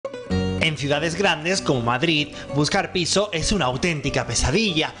En ciudades grandes como Madrid, buscar piso es una auténtica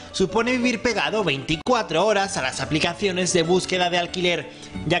pesadilla. Supone vivir pegado 24 horas a las aplicaciones de búsqueda de alquiler,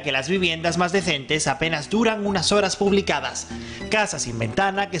 ya que las viviendas más decentes apenas duran unas horas publicadas. Casas sin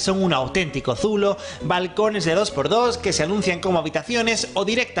ventana que son un auténtico zulo, balcones de 2x2 que se anuncian como habitaciones o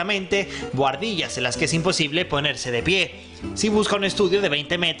directamente buhardillas en las que es imposible ponerse de pie. Si busca un estudio de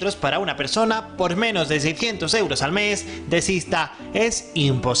 20 metros para una persona por menos de 600 euros al mes, desista, es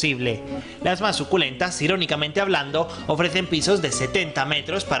imposible. Las más suculentas, irónicamente hablando, ofrecen pisos de 70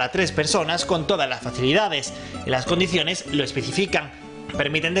 metros para 3 personas con todas las facilidades. Las condiciones lo especifican.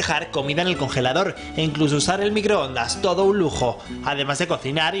 Permiten dejar comida en el congelador e incluso usar el microondas, todo un lujo, además de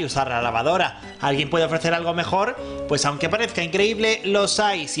cocinar y usar la lavadora. ¿Alguien puede ofrecer algo mejor? Pues aunque parezca increíble, los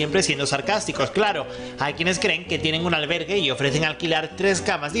hay, siempre siendo sarcásticos, claro. Hay quienes creen que tienen un albergue y ofrecen alquilar 3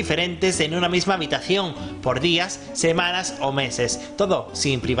 camas diferentes en una misma habitación, por días, semanas o meses, todo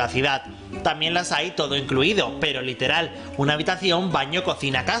sin privacidad. También las hay todo incluido, pero literal, una habitación, baño,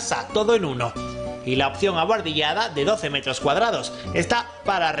 cocina, casa, todo en uno. Y la opción abuhardillada de 12 metros cuadrados está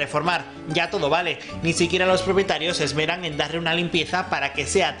para reformar, ya todo vale, ni siquiera los propietarios se esmeran en darle una limpieza para que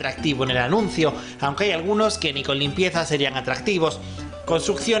sea atractivo en el anuncio, aunque hay algunos que ni con limpieza serían atractivos.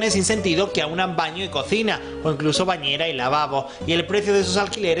 Construcciones sin sentido que aunan baño y cocina, o incluso bañera y lavabo, y el precio de esos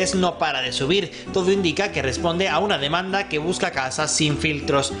alquileres no para de subir. Todo indica que responde a una demanda que busca casas sin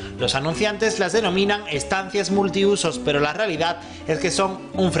filtros. Los anunciantes las denominan estancias multiusos, pero la realidad es que son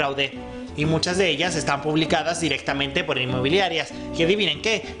un fraude. Y muchas de ellas están publicadas directamente por inmobiliarias, que adivinen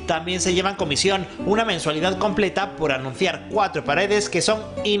qué, también se llevan comisión, una mensualidad completa por anunciar 4 paredes que son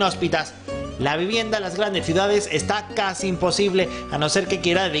inhóspitas. La vivienda en las grandes ciudades está casi imposible, a no ser que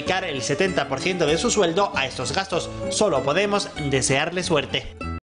quiera dedicar el 70% de su sueldo a estos gastos. Solo podemos desearle suerte.